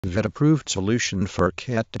vet-approved solution for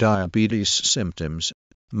cat diabetes symptoms,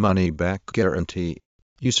 money-back guarantee,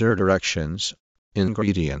 user directions,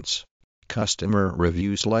 ingredients. Customer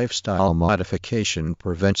reviews. Lifestyle modification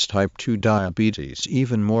prevents type 2 diabetes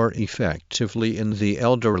even more effectively in the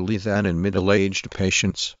elderly than in middle-aged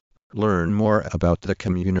patients. Learn more about the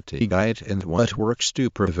community guide and what works to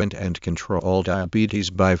prevent and control diabetes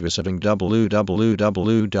by visiting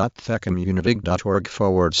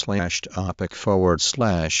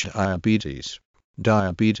www.thecommunity.org/topic/diabetes.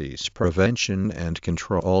 Diabetes Prevention and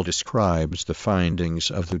Control describes the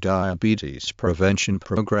findings of the Diabetes Prevention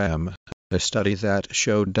Program, a study that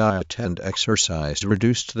showed diet and exercise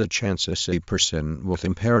reduced the chances a person with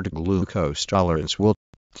impaired glucose tolerance will.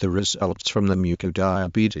 The results from the MUCA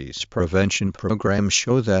Diabetes Prevention Program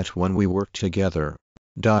show that when we work together,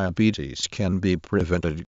 diabetes can be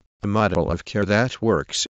prevented. A model of care that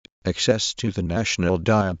works. Access to the National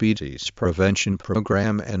Diabetes Prevention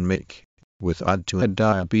Program and make with Odd to add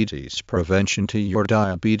diabetes prevention to your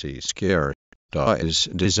diabetes care. DA is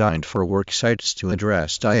designed for work sites to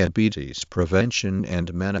address diabetes prevention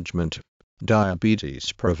and management.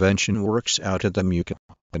 Diabetes prevention works out at the MUCA.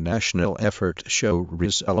 A national effort show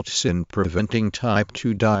results in preventing type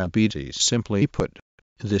 2 diabetes. Simply put,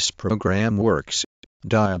 this program works.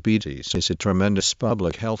 Diabetes is a tremendous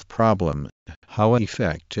public health problem. How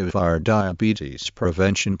effective are diabetes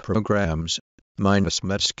prevention programs?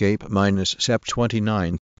 Medscape SEP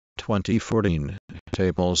 29, 2014.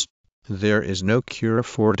 Tables. There is no cure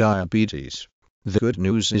for diabetes. The good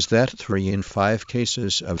news is that 3 in 5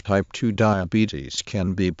 cases of type 2 diabetes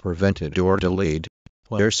can be prevented or delayed.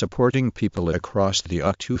 We're supporting people across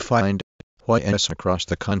the to find ways across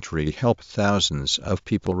the country help thousands of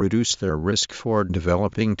people reduce their risk for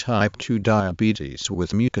developing type 2 diabetes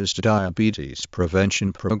with MUCA's Diabetes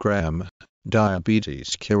Prevention Program.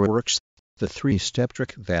 Diabetes Care Works, the 3-step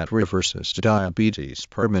trick that reverses diabetes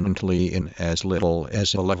permanently in as little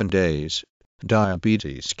as 11 days.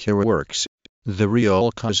 Diabetes Care Works, the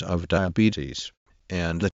real cause of diabetes.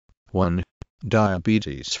 And 1.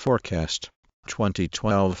 Diabetes Forecast.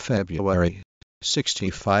 2012 February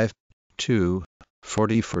 65 2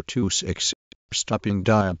 4426 Stopping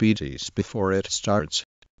diabetes before it starts.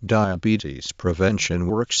 Diabetes prevention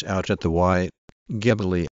works out at the Y.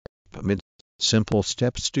 Gebeli. Simple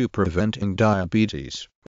steps to preventing diabetes.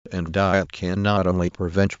 And diet can not only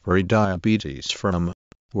prevent prediabetes from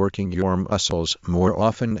working your muscles more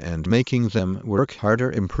often and making them work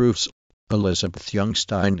harder improves. Elizabeth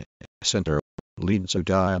Youngstein, Center, leads a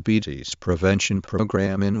diabetes prevention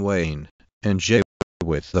program in Wayne, NJ,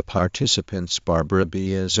 with the participants Barbara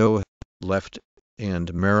Biazzo, left,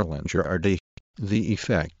 and Marilyn Girardi. The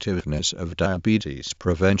effectiveness of diabetes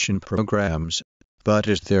prevention programs. But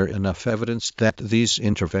is there enough evidence that these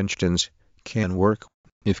interventions can work?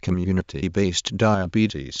 If community-based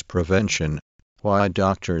diabetes prevention, why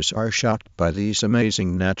doctors are shocked by these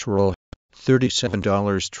amazing natural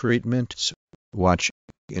 $37 treatments? Watch.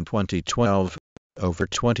 In 2012, over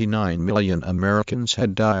 29 million Americans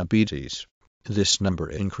had diabetes. This number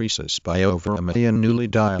increases by over 1 million newly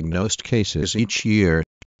diagnosed cases each year.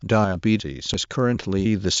 Diabetes is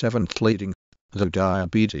currently the 7th leading. The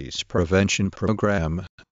Diabetes Prevention Program,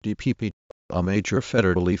 DPP, a major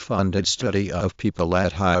federally funded study of people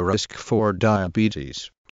at high risk for diabetes,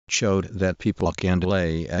 showed that people can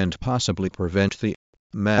delay and possibly prevent the.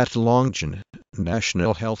 Matt Longin,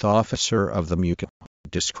 National Health Officer of the MUCA,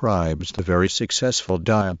 describes the very successful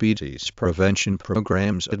diabetes prevention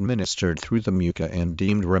programs administered through the MUCA and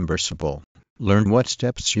deemed reimbursable. Learn what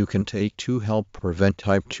steps you can take to help prevent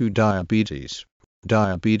type 2 diabetes.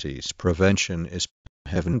 Diabetes prevention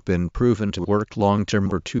haven't been proven to work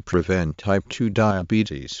long-term or to prevent type 2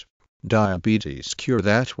 diabetes. Diabetes Cure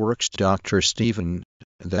that works. Dr. Stephen,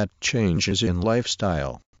 that changes in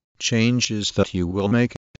lifestyle. Changes that you will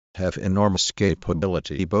make have enormous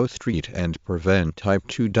capability both treat and prevent type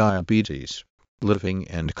 2 diabetes. Living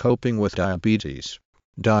and coping with diabetes.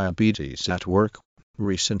 Diabetes at work.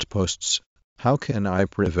 Recent posts. How can I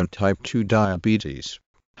prevent type 2 diabetes?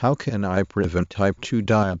 How can I prevent type 2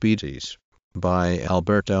 diabetes? By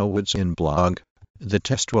Alberto Woods in blog. The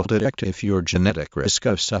test will detect if your genetic risk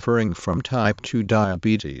of suffering from type 2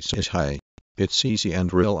 diabetes is high. It's easy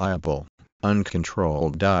and reliable.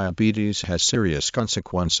 Uncontrolled diabetes has serious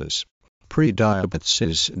consequences. Prediabetes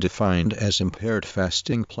is defined as impaired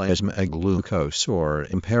fasting plasma glucose or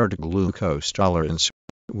impaired glucose tolerance,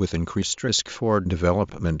 with increased risk for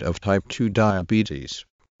development of type 2 diabetes.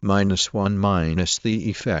 -1 The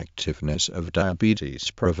effectiveness of diabetes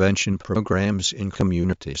prevention programs in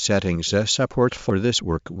community settings. Support for this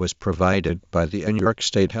work was provided by the New York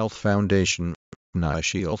State Health Foundation.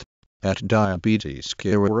 NiShield. At Diabetes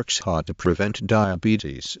Care works hard to prevent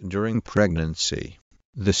diabetes during pregnancy.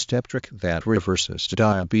 The step trick that reverses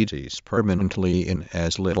diabetes permanently in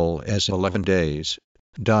as little as 11 days.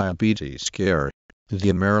 Diabetes Care. The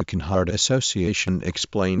American Heart Association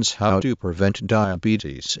explains how to prevent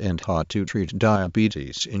diabetes and how to treat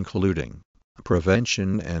diabetes, including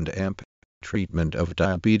prevention and treatment of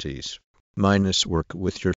diabetes. Work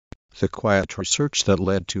with your. The quiet research that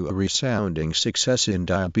led to a resounding success in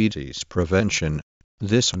diabetes prevention.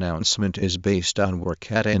 This announcement is based on work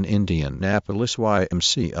at an Indianapolis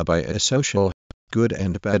YMCA by a social, good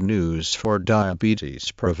and bad news for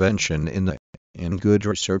diabetes prevention in good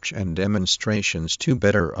research and demonstrations to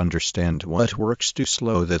better understand what works to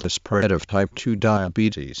slow the spread of type 2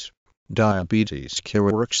 diabetes. Diabetes Care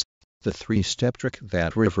works. The three-step trick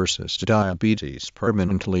that reverses diabetes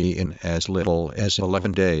permanently in as little as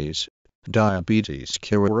 11 days. Diabetes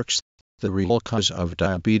Care works. The real cause of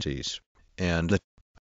diabetes and the